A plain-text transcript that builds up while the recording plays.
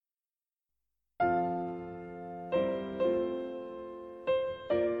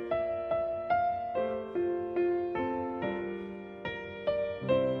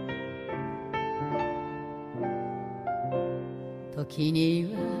君に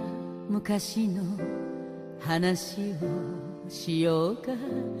は昔の話をしようか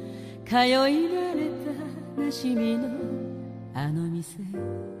通い慣れたなじみのあの店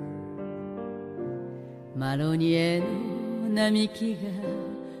マロニエの並木が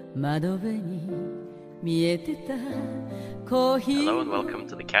窓辺に見えてたコーヒー Hello and welcome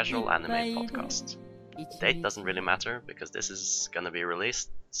to the Casual Anime Podcast. The date doesn't really matter because this is gonna be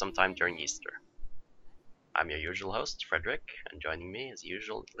released sometime during Easter. I'm your usual host, Frederick, and joining me as he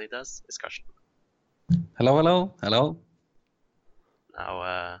usually does is Karsten. Hello.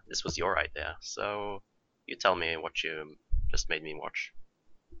 Now, this was your idea, so you tell me what you just made me watch.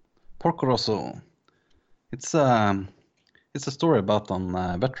 Porco Rosso. It's a story about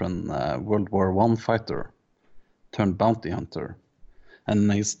a veteran World War I fighter turned bounty hunter, and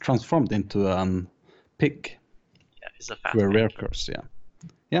he's transformed into a pig. Yeah, he's a fat through a pig. rare curse.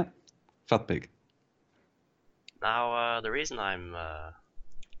 Yeah, fat pig. Now, the reason I'm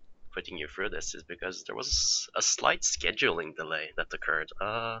putting you through this is because there was a slight scheduling delay that occurred.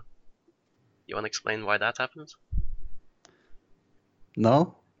 You want to explain why that happened?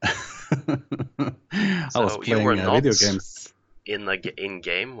 No. I was So you playing were not video games. in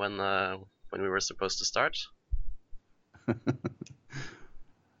game when we were supposed to start.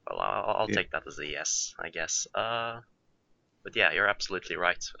 Well, I'll Yeah. take that as a yes, I guess. But yeah, you're absolutely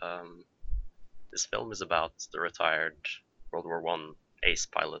right. This film is about the retired World War I ace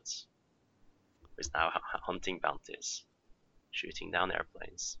pilot who is now hunting bounties, shooting down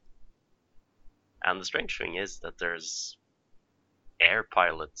airplanes. And the strange thing is that there's air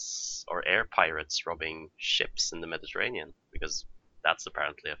pilots or air pirates robbing ships in the Mediterranean, because that's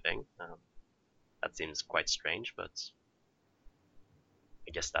apparently a thing. That seems quite strange, but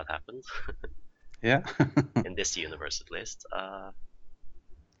I guess that happened. Yeah. In this universe, at least.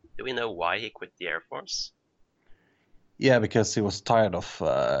 Do we know why he quit the Air Force? Yeah, because he was tired of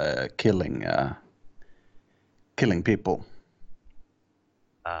killing people.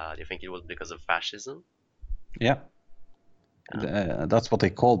 Do you think it was because of fascism? Yeah. That's what they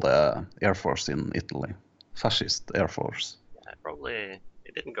call the Air Force in Italy. Fascist Air Force. Probably.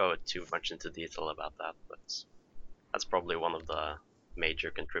 It didn't go too much into detail about that, but that's probably one of the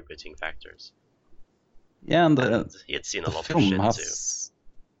major contributing factors. Yeah, and And he had seen a the lot of film shit too. has,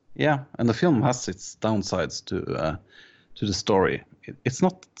 yeah, and the film has its downsides to the story. It's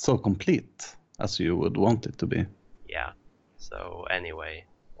not so complete as you would want it to be. Yeah. So anyway,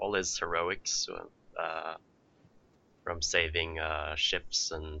 all his heroics from saving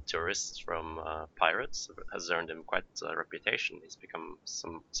ships and tourists from pirates has earned him quite a reputation. He's become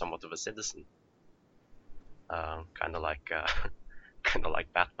somewhat of a citizen, kind of like kind of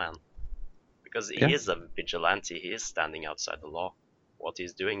like Batman, because he Yeah. is a vigilante. He is standing outside the law. What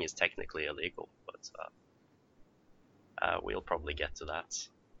he's doing is technically illegal, but we'll probably get to that.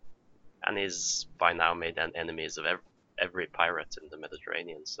 And he's by now made enemies of every pirate in the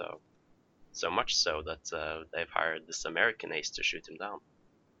Mediterranean. So much so that they've hired this American ace to shoot him down.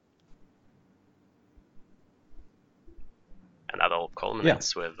 And that all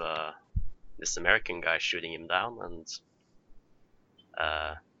culminates with this American guy shooting him down, and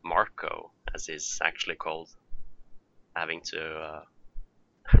Marco, as he's actually called, having to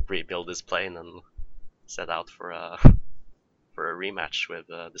rebuild his plane and set out for a rematch with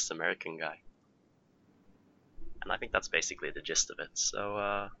this American guy. And I think that's basically the gist of it.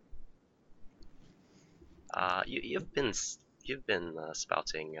 So you've been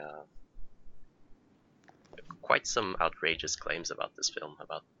spouting quite some outrageous claims about this film,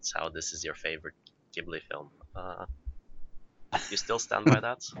 about how this is your favorite Ghibli film. You still stand by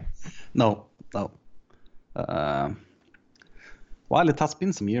that? No. While it has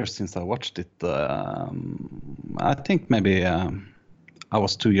been some years since I watched it, I think maybe I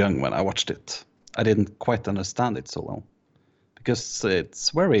was too young when I watched it. I didn't quite understand it so well, because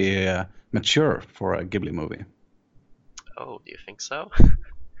it's very mature for a Ghibli movie. Oh, do you think so?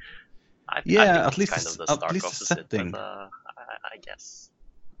 I Yeah, think at it's least kind of the at stark least the opposite, setting. but I guess.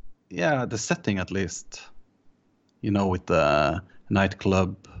 Yeah, the setting at least. You know, with the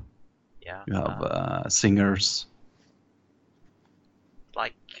nightclub, Yeah. you have singers.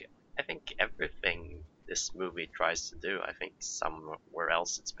 Like, I think everything this movie tries to do, I think somewhere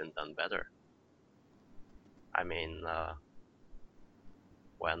else it's been done better. I mean,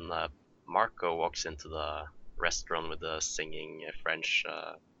 when Marco walks into the restaurant with the singing French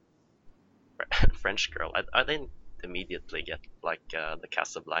French girl, I didn't immediately get like the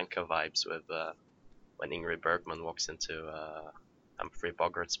Casablanca vibes with when Ingrid Bergman walks into Humphrey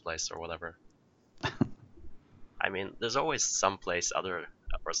Bogart's place or whatever. I mean, there's always some place other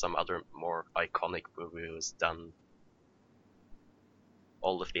or some other more iconic movie who's done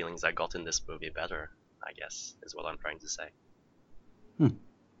all the feelings I got in this movie better, I guess, is what I'm trying to say. Hmm.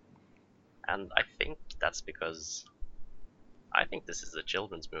 And I think that's because I think this is a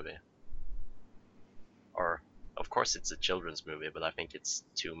children's movie. Or, of course it's a children's movie, but I think it's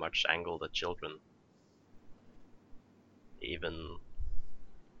too much angled at children. Even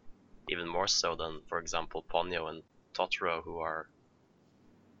more so than, for example, Ponyo and Totoro, who are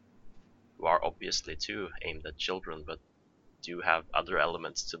obviously too aimed at children, but do have other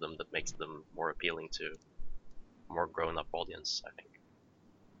elements to them that makes them more appealing to a more grown-up audience, I think.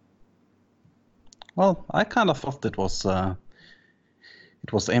 Well, I kind of thought it was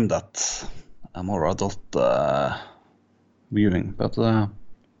aimed at a more adult viewing, but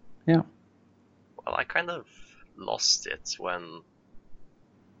yeah. Well, I kind of lost it when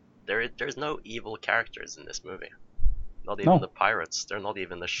there's no evil characters in this movie. Not even No. the pirates. They're not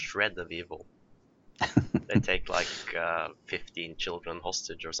even a shred of evil. They take like 15 children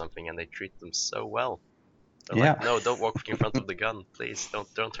hostage or something, and they treat them so well. They're Yeah. like, no, don't walk in front of the gun, please.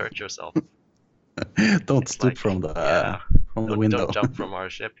 Don't hurt yourself. Don't It's stoop like, from the don't window. don't jump from our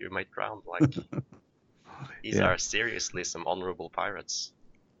ship. You might drown. Like, these Yeah. are seriously some honorable pirates.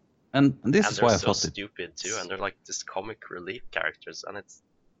 And this And is they're why I so thought it. stupid too, and they're like this comic relief characters, and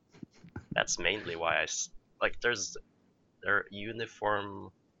that's mainly why they're a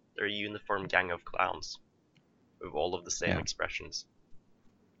uniform gang of clowns with all of the same Yeah. expressions,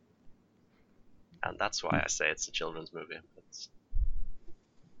 and that's why I say it's a children's movie.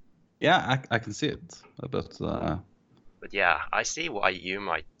 Yeah, I can see it, but But yeah, I see why you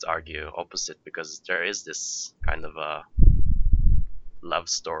might argue opposite, because there is this kind of a love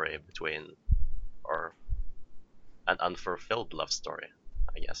story between, or an unfulfilled love story,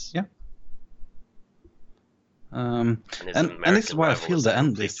 I guess. Yeah. And his and this is American why I rival feel is the a end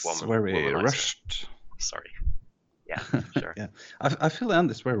complete is very womanizer. rushed. Sorry. Yeah, sure. Yeah, I feel the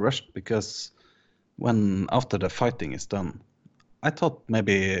end is very rushed because when after the fighting is done, I thought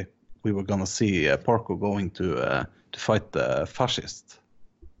maybe we were gonna see Porco going to fight the fascist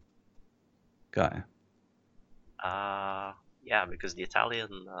guy. Yeah, because the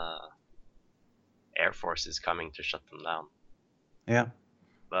Italian Air Force is coming to shut them down. Yeah.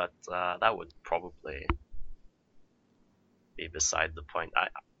 But that would probably be beside the point.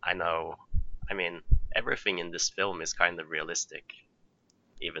 I know. I mean, everything in this film is kind of realistic,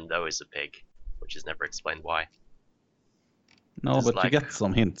 even though he's a pig, which is never explained why. No, It's but you like, get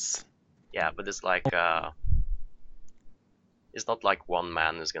some hints. yeah, but it's like it's not like one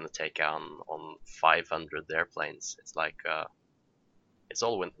man who's gonna take on 500 airplanes. It's like it's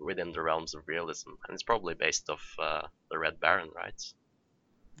all within the realms of realism, and it's probably based off the Red Baron, right?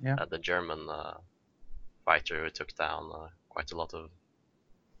 Yeah. The German fighter who took down quite a lot of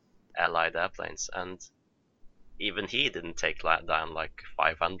Allied airplanes, and even he didn't take down like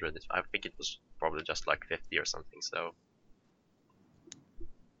 500. I think it was probably just like 50 or something. So,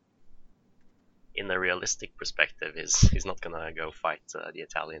 in a realistic perspective, he's not gonna go fight the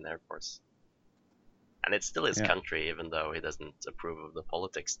Italian Air Force, and it's still his country, even though he doesn't approve of the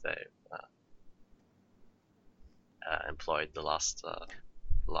politics they employed the last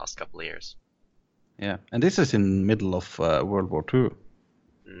couple of years. Yeah, and this is in middle of World War II.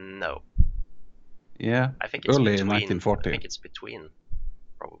 No. Yeah. I think it's early between, 1940. I think it's between,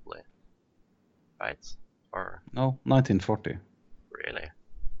 probably. Right? Or No, 1940. really?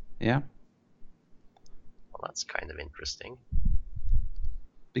 Yeah. Well, that's kind of interesting.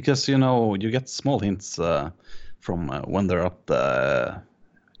 Because you get small hints from when they're at the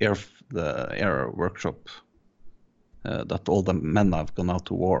air workshop that all the men have gone out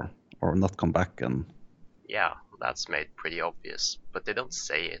to war or not come back, and Yeah, that's made pretty obvious, but they don't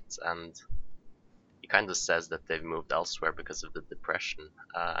say it, and he kind of says that they've moved elsewhere because of the depression,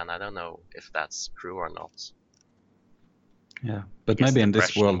 and I don't know if that's true or not. yeah, but I guess maybe in this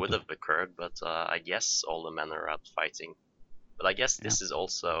depression world would have occurred, but I guess all the men are out fighting. But I guess this is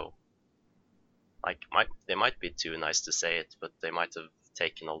also like they might be too nice to say it, but they might have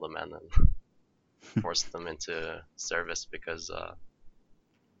taken all the men and forced them into service, because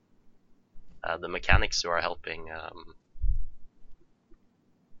the mechanics who are helping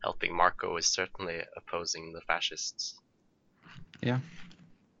Marco is certainly opposing the fascists. Yeah.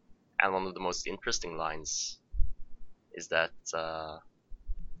 And one of the most interesting lines is that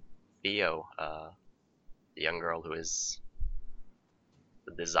Theo, the young girl who is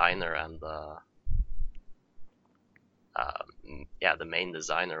the designer and the main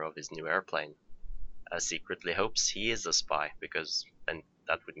designer of his new airplane, secretly hopes he is a spy, because then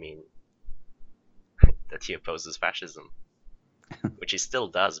that would mean that he opposes fascism, which he still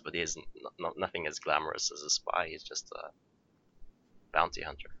does, but he is nothing as glamorous as a spy. He's just a bounty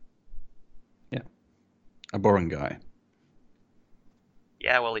hunter. Yeah, a boring guy.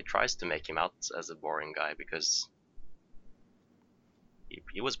 Yeah, well, he tries to make him out as a boring guy because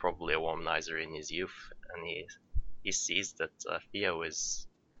he was probably a womanizer in his youth, and he sees that Theo is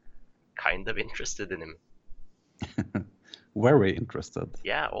kind of interested in him. Very interested.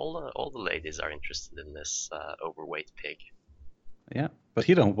 Yeah, all the ladies are interested in this overweight pig. Yeah, but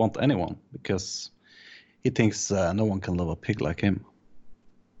he don't want anyone because he thinks no one can love a pig like him.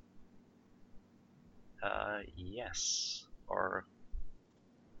 Yes, or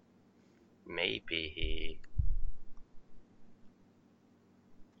maybe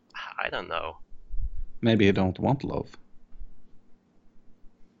I don't know. Maybe he don't want love.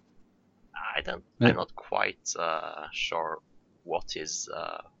 I'm not quite sure what his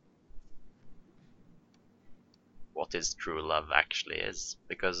true love actually is,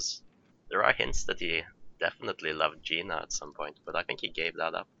 because there are hints that he definitely loved Gina at some point, but I think he gave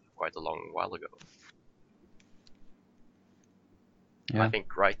that up quite a long while ago. Yeah. I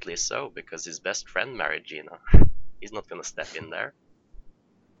think rightly so, because his best friend married Gina. He's not gonna step in there,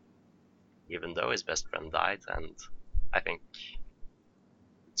 even though his best friend died, and I think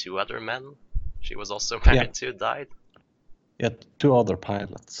 2 other men she was also married to died. Yeah, 2 other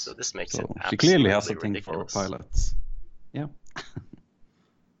pilots. So this makes so it absolutely she clearly has a ridiculous. thing for pilots. Yeah.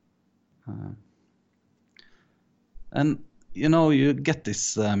 And you get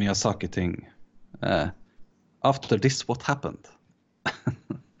this Miyazaki thing. After this, what happened?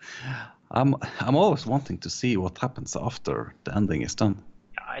 I'm always wanting to see what happens after the ending is done.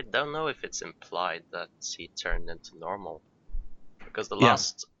 I don't know if it's implied that he turned into normal, because the Yeah.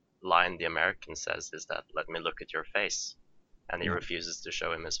 last line the American says is that, "Let me look at your face," and he Yeah. refuses to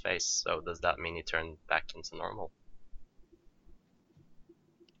show him his face. So does that mean he turned back into normal?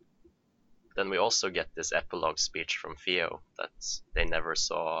 Then we also get this epilogue speech from Theo that they never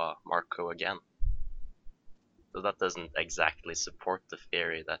saw Marco again. So that doesn't exactly support the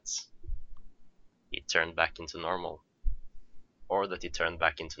theory that he turned back into normal, or that he turned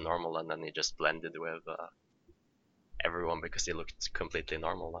back into normal and then he just blended with everyone because he looked completely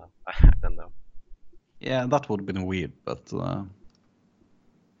normal now. I don't know. Yeah, that would have been weird, but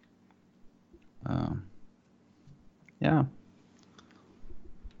yeah.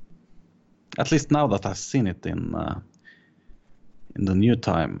 At least now that I've seen it in the new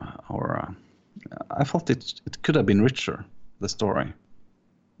time, or I thought it could have been richer, the story.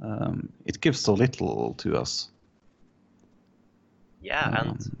 It gives so little to us. Yeah,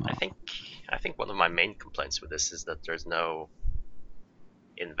 and I think one of my main complaints with this is that there's no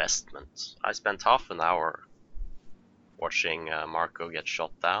investment. I spent half an hour watching Marco get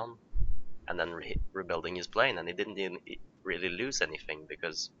shot down and then rebuilding his plane, and he didn't even really lose anything,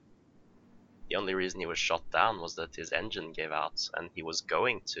 because the only reason he was shot down was that his engine gave out and he was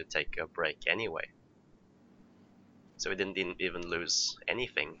going to take a break anyway. So he didn't even lose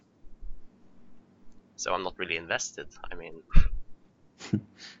anything. So I'm not really invested. I mean,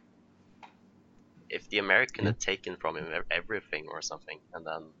 if the American had taken from him everything or something, and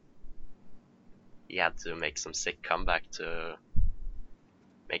then he had to make some sick comeback to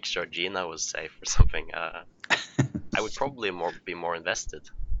make sure Gina was safe or something, I would probably be more invested.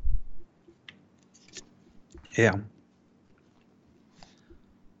 Yeah.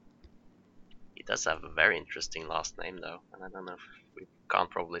 He does have a very interesting last name though, and I don't know if we can't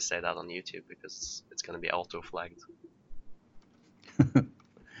probably say that on YouTube because it's going to be auto flagged.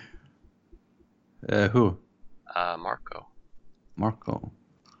 Who? Marco. Marco.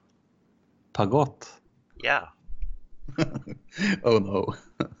 Pagot. Yeah. Oh no.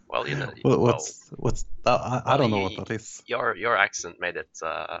 Well, you know. What's I don't know what that is. Your accent made it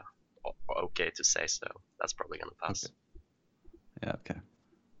okay to say, so that's probably gonna pass. Okay. Yeah. Okay.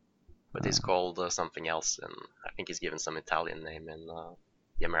 But he's called something else, and I think he's given some Italian name in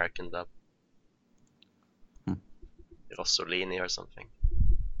the American dub. Rossolini or something.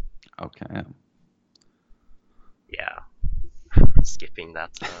 Okay. Yeah. Yeah. Skipping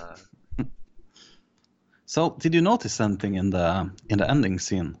that. So, did you notice anything in the ending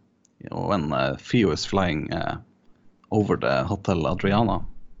scene, when Theo is flying over the Hotel Adriana?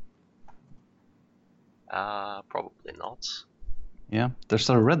 Probably not. Yeah, there's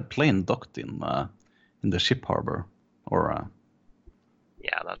a red plane docked in the ship harbor, or.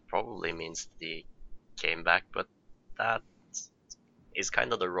 Yeah, that probably means that he came back, but that is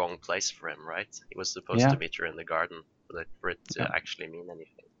kind of the wrong place for him, right? He was supposed to meet her in the garden for it to actually mean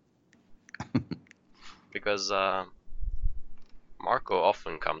anything. Because Marco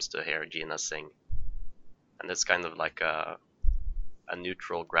often comes to hear Gina sing, and it's kind of like a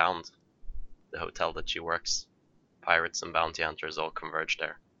neutral ground, the hotel that she works. pirates and bounty hunters all converge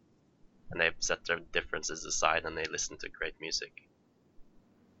there. And they set their differences aside and they listen to great music.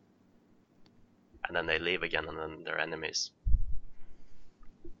 And then they leave again and then they're enemies.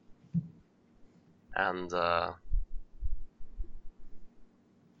 And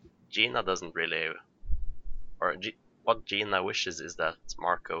Gina doesn't really... what Gina wishes is that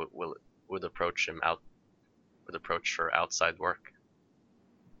Marco would approach her outside work.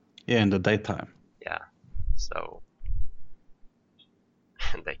 Yeah, in the daytime. Yeah, so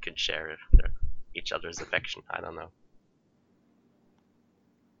they could share each other's affection. I don't know.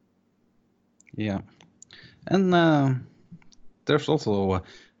 Yeah, and there's also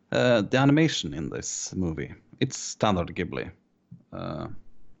the animation in this movie. It's standard Ghibli.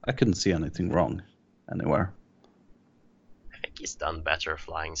 I couldn't see anything wrong anywhere. I think he's done better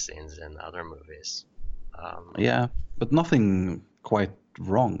flying scenes in other movies. Yeah, but nothing quite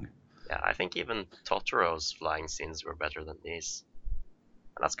wrong. Yeah, I think even Totoro's flying scenes were better than these.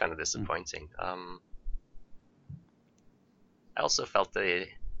 And that's kind of disappointing. I also felt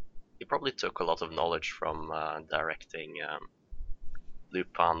he probably took a lot of knowledge from directing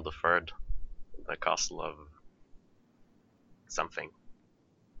Lupin the Third, the Castle of something,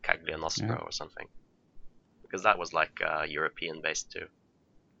 Cagliostro or something, because that was like European based too.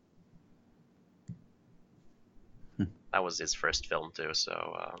 That was his first film too,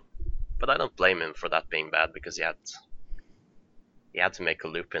 so. But I don't blame him for that being bad because he had to make a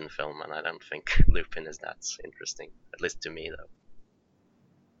Lupin film, and I don't think Lupin is that interesting, at least to me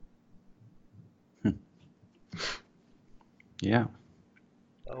though. Yeah.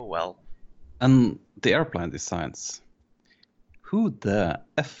 Oh well. And the airplane designs. Who the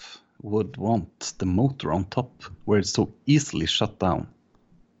F would want the motor on top where it's so easily shut down?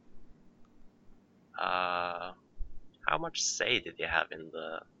 How much say did you have in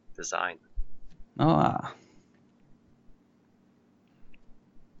the design? I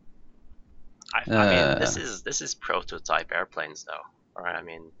mean, this is prototype airplanes though. Or I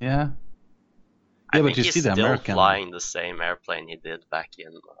mean, yeah. I Yeah, think but you he's see the still American flying the same airplane he did back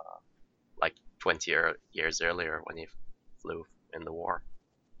in like 20 years earlier when he flew in the war.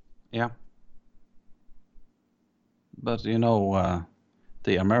 Yeah. But you know,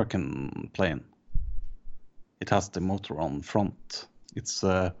 the American plane, it has the motor on front. It's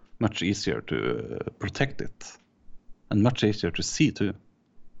much easier to protect it, and much easier to see too.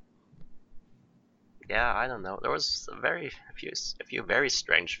 Yeah, I don't know. There was a few very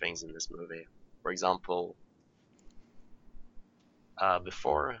strange things in this movie. For example,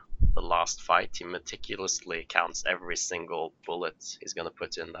 before the last fight, he meticulously counts every single bullet he's gonna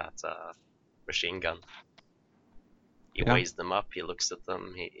put in that machine gun. He weighs them up, he looks at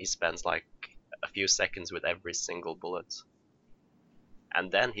them, he spends like a few seconds with every single bullet. And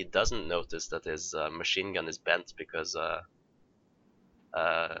then he doesn't notice that his machine gun is bent because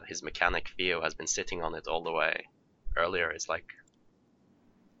his mechanic Theo has been sitting on it all the way earlier. It's like,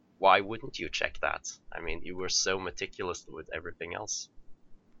 why wouldn't you check that? I mean, you were so meticulous with everything else.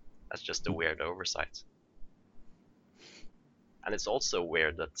 That's just a weird oversight. And it's also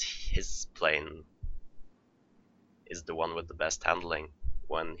weird that his plane is the one with the best handling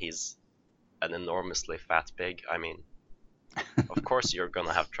when he's an enormously fat pig. I mean, of course you're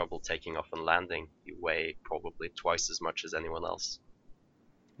gonna have trouble taking off and landing. You weigh probably twice as much as anyone else.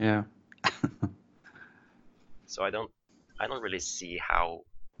 Yeah. So I don't really see how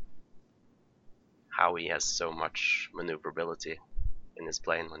he has so much maneuverability in his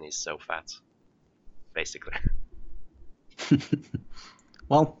plane when he's so fat, basically.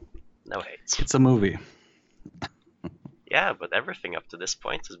 Well, no hate. It's a movie. Yeah, but everything up to this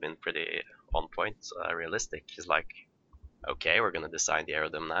point has been pretty on point, realistic. He's like, okay, we're gonna design the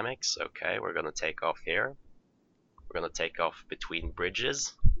aerodynamics. Okay, we're gonna take off here. We're gonna take off between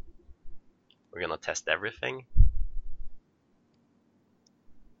bridges. We're gonna test everything.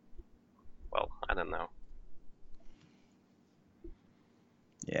 Well, I don't know.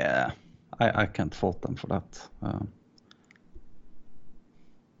 Yeah, I can't fault them for that.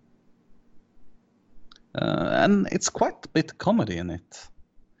 And it's quite a bit comedy in it.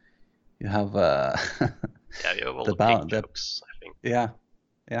 You have yeah, you have all the pig jokes, I think. Yeah,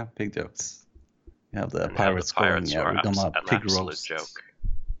 pig jokes. You have the and pirates going, yeah, we're gonna pig roast. Joke.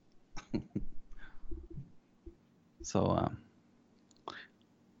 So,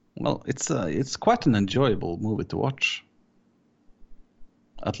 well, it's quite an enjoyable movie to watch.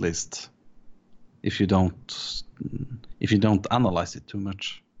 At least, if you don't analyze it too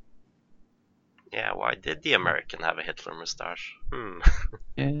much. Yeah, why did the American have a Hitler mustache?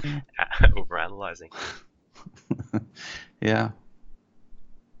 Yeah. Overanalyzing. Yeah.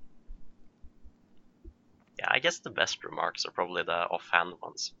 Yeah, I guess the best remarks are probably the offhand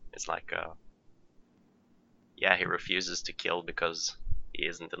ones. It's like, yeah, he refuses to kill because he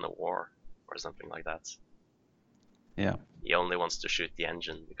isn't in a war, or something like that. Yeah. He only wants to shoot the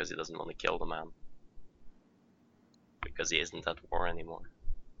engine because he doesn't want to kill the man. Because he isn't at war anymore.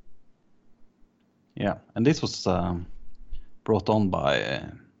 Yeah, and this was brought on by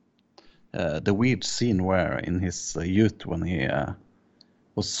the weird scene where in his youth when he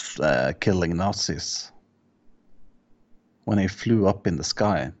was killing Nazis. When he flew up in the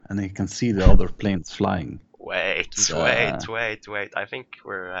sky and he can see the other planes flying. Wait. I think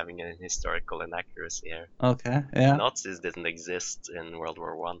we're having an historical inaccuracy here. Okay, yeah. Nazis didn't exist in World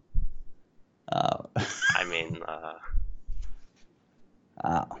War One. I mean,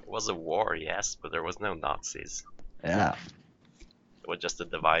 it was a war, yes, but there was no Nazis. Yeah. It was just a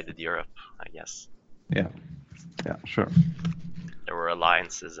divided Europe, I guess. Yeah, sure. There were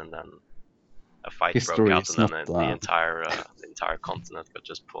alliances, and then a fight History broke out, is and then not, the entire continent got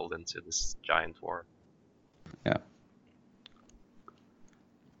just pulled into this giant war. Yeah.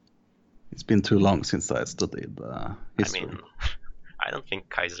 It's been too long since I studied history. I mean, I don't think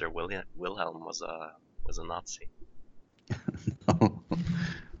Kaiser Wilhelm was a Nazi.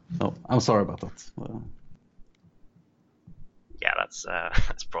 No, I'm sorry about that. Yeah, that's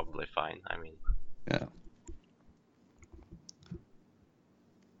probably fine. I mean, Yeah.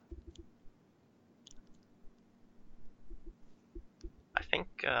 I think.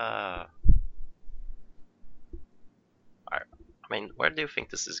 I mean, where do you think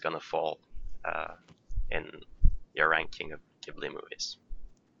this is gonna fall in your ranking of Ghibli movies?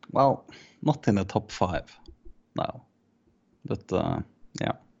 Well, not in the top 5 now, but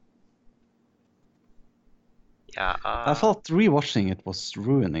yeah. Yeah. I felt rewatching it was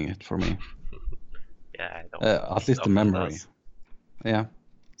ruining it for me. Yeah, at least the memory. Does. Yeah.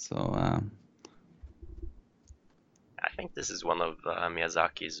 So. I think this is one of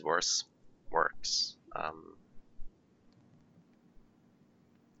Miyazaki's worst works.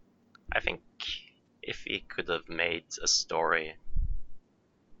 I think if he could have made a story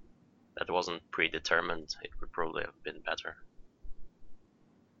that wasn't predetermined, it would probably have been better.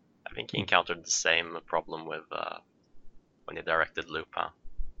 I think he encountered the same problem with when he directed Lupin.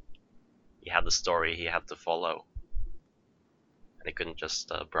 He had a story he had to follow, and he couldn't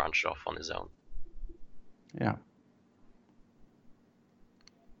just branch off on his own. Yeah.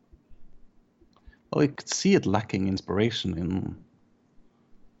 Well, you could see it lacking inspiration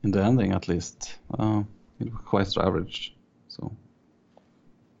in the ending, at least. It was quite average. So.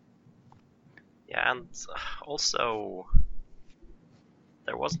 Yeah, and also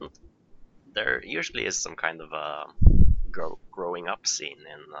there usually is some kind of a growing up scene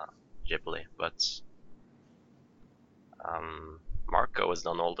in Ghibli, but Marco has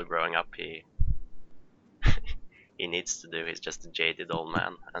done all the growing up he needs to do. He's just a jaded old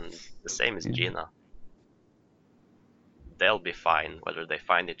man, and the same is Gina. They'll be fine whether they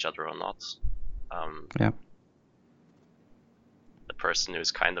find each other or not. Yeah. The person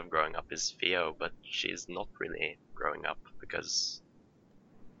who's kind of growing up is Theo, but she's not really growing up because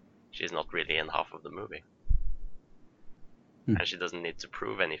she's not really in half of the movie. And she doesn't need to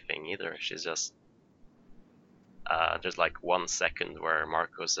prove anything either. She's just there's like 1 second where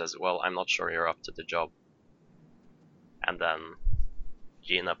Marco says, well, I'm not sure you're up to the job. And then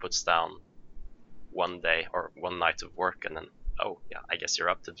Gina puts down 1 day or 1 night of work, and then, oh yeah, I guess you're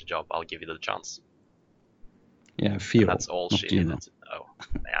up to the job, I'll give you the chance. Yeah, Theo, and that's all she Gina. needed to, oh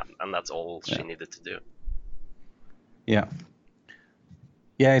yeah, and that's all she needed to do. Yeah.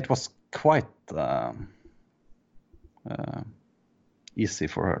 Yeah, it was quite easy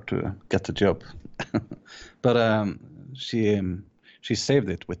for her to get the job. But she saved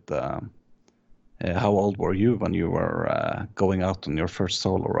it with how old were you when you were going out on your first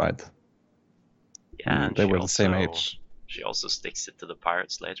solo ride? Yeah, and they were the same age. She also sticks it to the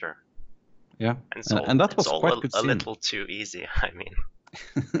pirates later. Yeah, and that was quite good a scene. little too easy. I mean,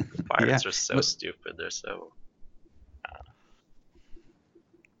 the pirates are so stupid. They're so.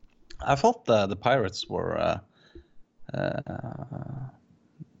 I felt the pirates were.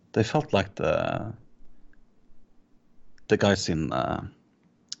 They felt like the guys in.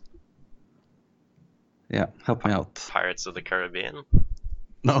 Yeah, help me out. Pirates of the Caribbean.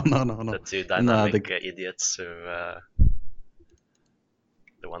 No. The two dynamic idiots who.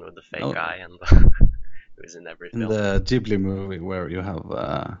 The one with the fake eye and who's in every film. In the Ghibli movie where you have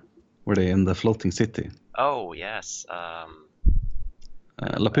were they in the floating city? Oh yes.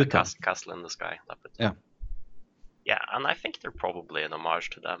 Laputa. Castle in the Sky. Laputa. Yeah. Yeah, and I think they're probably an homage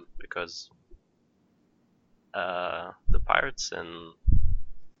to them because the pirates in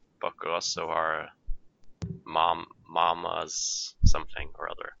Porco Rosso are Mama's something or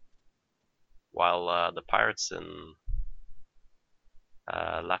other. While the pirates in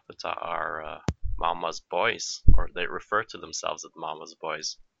Laputa are Mama's boys, or they refer to themselves as Mama's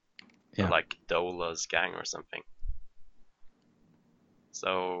boys. Yeah. Or like Dola's gang or something.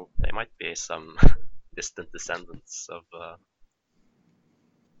 So they might be some distant descendants of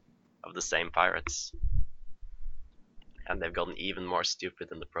the same pirates, and they've gotten even more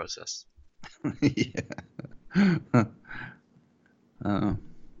stupid in the process. Yeah.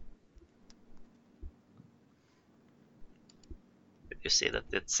 Did you see that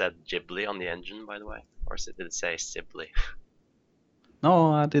it said Ghibli on the engine, by the way, or did it say Sibley?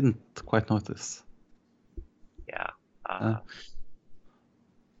 No, I didn't quite notice. Yeah, that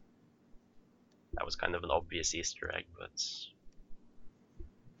was kind of an obvious Easter egg, but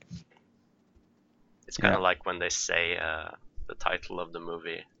it's kind of like when they say the title of the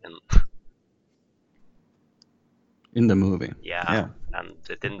movie in the movie. Yeah, and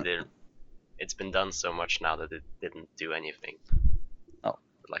it didn't. It's been done so much now that it didn't do anything. Oh.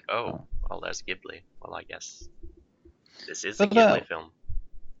 Like, oh, well, there's Ghibli. Well, I guess this is But, a Ghibli film.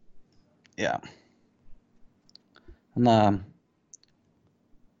 Yeah. And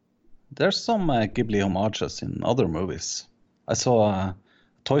there's some Ghibli homages in other movies. I saw a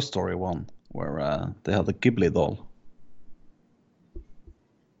Toy Story one where they had a Ghibli doll.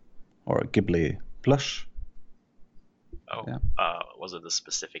 Or a Ghibli plush. Oh, yeah. Was it a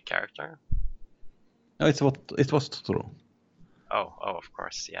specific character? No, it was Totoro. Oh, of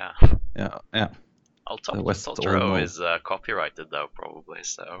course, yeah. Yeah. Well, Totoro is copyrighted though, probably,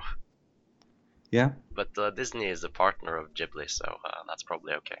 so. Yeah. But Disney is a partner of Ghibli, so that's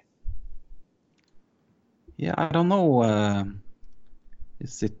probably okay. Yeah, I don't know.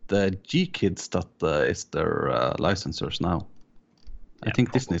 Is it G-Kids that is their licensors now? Yeah, I think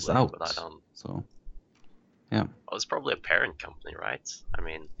probably, Disney's out. But I don't. So, yeah. Well, it's probably a parent company, right? I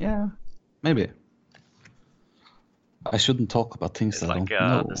mean. Yeah, maybe. I shouldn't talk about things I don't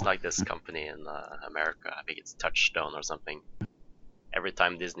know. There's like this company in America. I think it's Touchstone or something. Every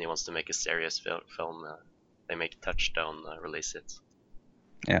time Disney wants to make a serious film, they make Touchstone release it.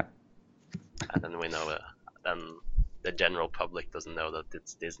 Yeah. And then we know. Then the general public doesn't know that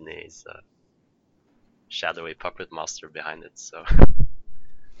it's Disney's shadowy puppet master behind it, so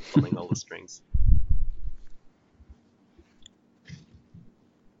pulling all the strings.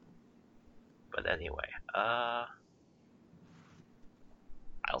 But anyway, I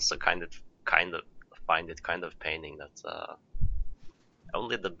also kind of find it kind of paining that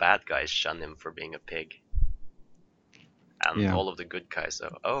only the bad guys shun him for being a pig, and all of the good guys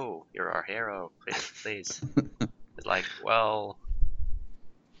go, "Oh, you're our hero, please." It's like, well,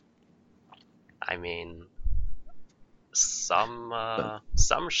 I mean, some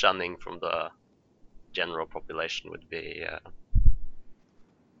shunning from the general population would be.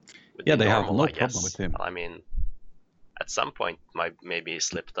 They normal, have no I guess. problem with him. I mean, at some point, maybe he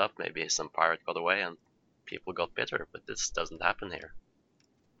slipped up, maybe some pirate got away, and people got bitter. But this doesn't happen here.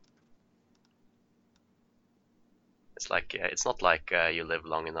 It's like it's not like you live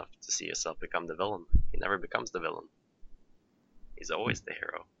long enough to see yourself become the villain. He never becomes the villain. He's always the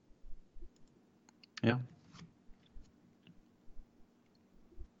hero. Yeah.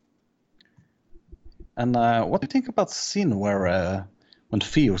 And what do you think about the scene where when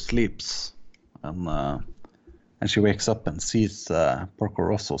Theo sleeps and she wakes up and sees Porco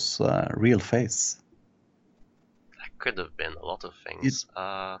Rosso's real face? That could have been a lot of things.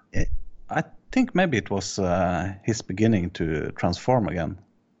 I think maybe it was his beginning to transform again.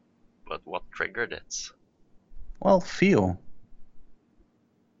 But what triggered it? Well, Theo.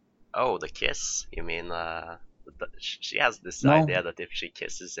 Oh, the kiss? You mean she has this idea that if she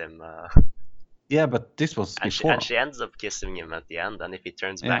kisses him... Yeah, but this was before. And she ends up kissing him at the end, and if he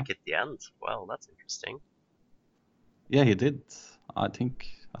turns back at the end, well, that's interesting. Yeah, he did. I think,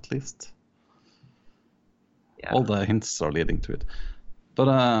 at least. Yeah. All the hints are leading to it.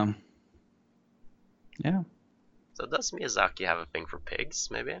 But, yeah. So does Miyazaki have a thing for pigs,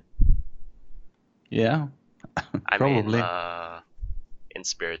 maybe? Yeah, probably. I mean, in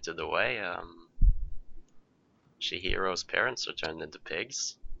Spirited Away, Chihiro's parents are turned into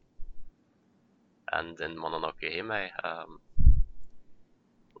pigs. And in Mononoke Hime,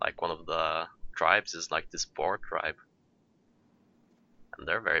 like one of the tribes is like this boar tribe. And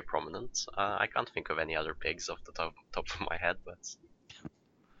they're very prominent. I can't think of any other pigs off the top of my head, but...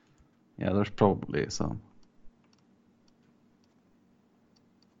 Yeah, there's probably some.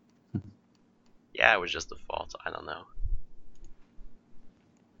 Yeah, it was just a thought. I don't know.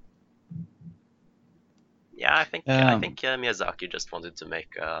 Yeah, I think Miyazaki just wanted to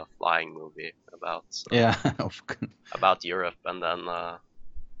make a flying movie about Yeah. about Europe, and then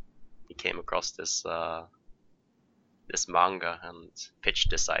he came across this this manga and pitched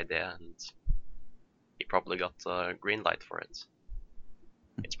this idea, and he probably got a green light for it.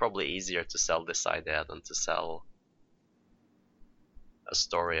 It's probably easier to sell this idea than to sell a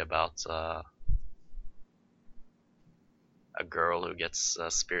story about a girl who gets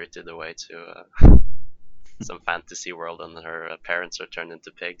spirited away to some fantasy world and her parents are turned into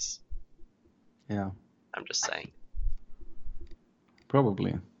pigs. Yeah. I'm just saying.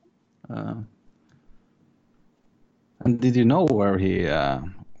 Probably. And did you know where he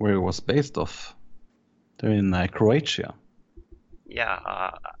was based off? They're in Croatia.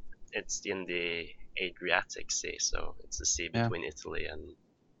 Yeah, it's in the Adriatic Sea, so it's the sea between Italy and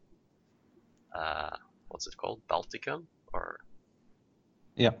what's it called? Balticum or?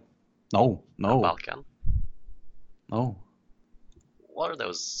 Yeah. No. Balkan. No. What are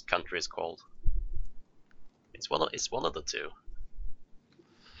those countries called? It's one of the two.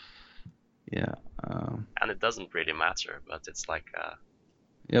 Yeah. And it doesn't really matter, but it's like.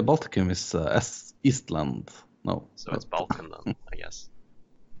 Yeah, Balticum is Eastland. No. So it's Balkan then, I guess.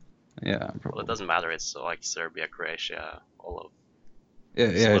 Yeah, probably. Well, it doesn't matter. It's like Serbia, Croatia, all of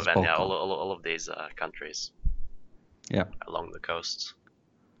Slovenia, all of these countries. Yeah. Along the coast.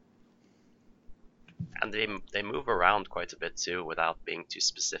 And they move around quite a bit too, without being too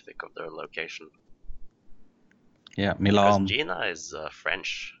specific of their location. Yeah, Milan. Because Gina is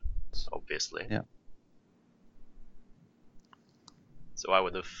French, obviously. Yeah. So I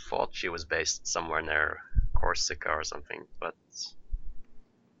would have thought she was based somewhere near Corsica or something, but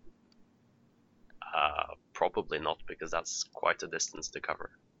probably not, because that's quite a distance to cover.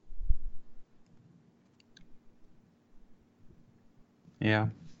 Yeah.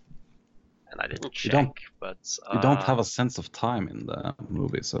 And I didn't check, but you don't have a sense of time in the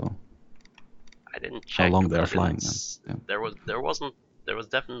movie, so I didn't check how long they're flying. Yeah. There was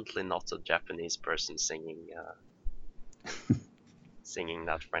definitely not a Japanese person singing singing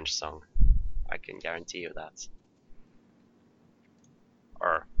that French song. I can guarantee you that.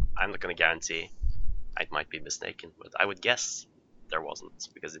 Or I'm not gonna guarantee. I might be mistaken, but I would guess there wasn't,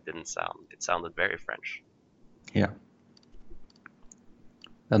 because it didn't sound. It sounded very French. Yeah.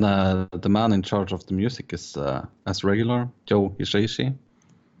 And the man in charge of the music is, as regular, Joe Hisaishi.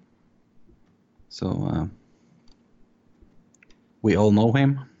 So we all know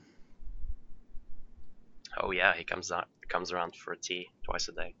him. Oh yeah, he comes around for tea twice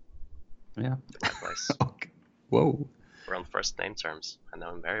a day. Yeah. To my place. Okay. Whoa. We're on first name terms. I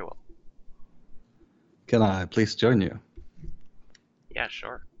know him very well. Can I please join you? Yeah,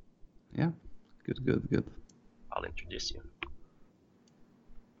 sure. Yeah. Good. I'll introduce you.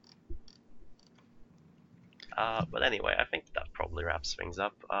 But anyway, I think that probably wraps things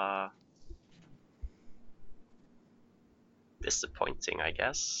up. Disappointing, I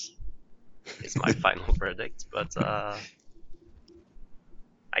guess, is my final verdict. But I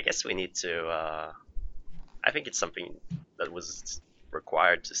guess we need to. I think it's something that was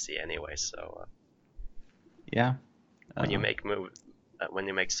required to see anyway. So yeah. When you make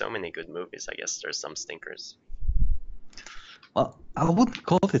so many good movies, I guess there's some stinkers. Well, I wouldn't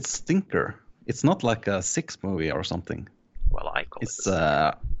call it stinker. It's not like a Six movie or something. Well, I call it a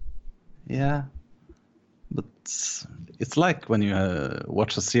stinker. Yeah, but it's like when you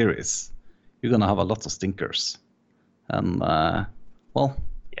watch a series, you're gonna have a lot of stinkers, and well,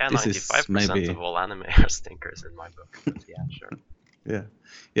 yeah, this 95% is maybe of all anime are stinkers in my book. But yeah, sure.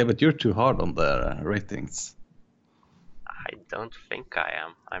 Yeah, but you're too hard on the ratings. I don't think I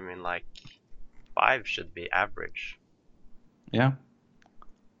am. I mean, like 5 should be average. Yeah,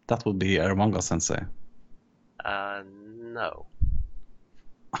 that would be Ermanga Sensei. No.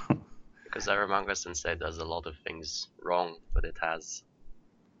 Because Manga Sensei does a lot of things wrong, but it has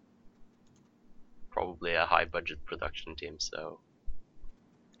probably a high budget production team, so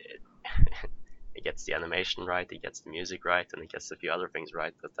it gets the animation right, it gets the music right, and it gets a few other things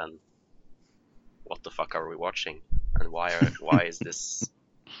right, but then what the fuck are we watching? And why is this?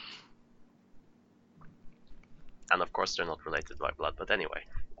 And of course they're not related by blood, but anyway,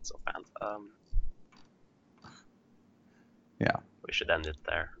 that's offhand. Yeah. We should end it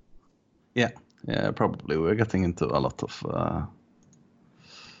there. Yeah, probably. We're getting into a lot of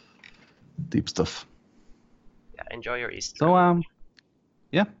deep stuff. Yeah, enjoy your Easter. So,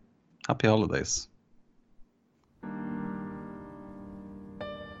 yeah, happy holidays.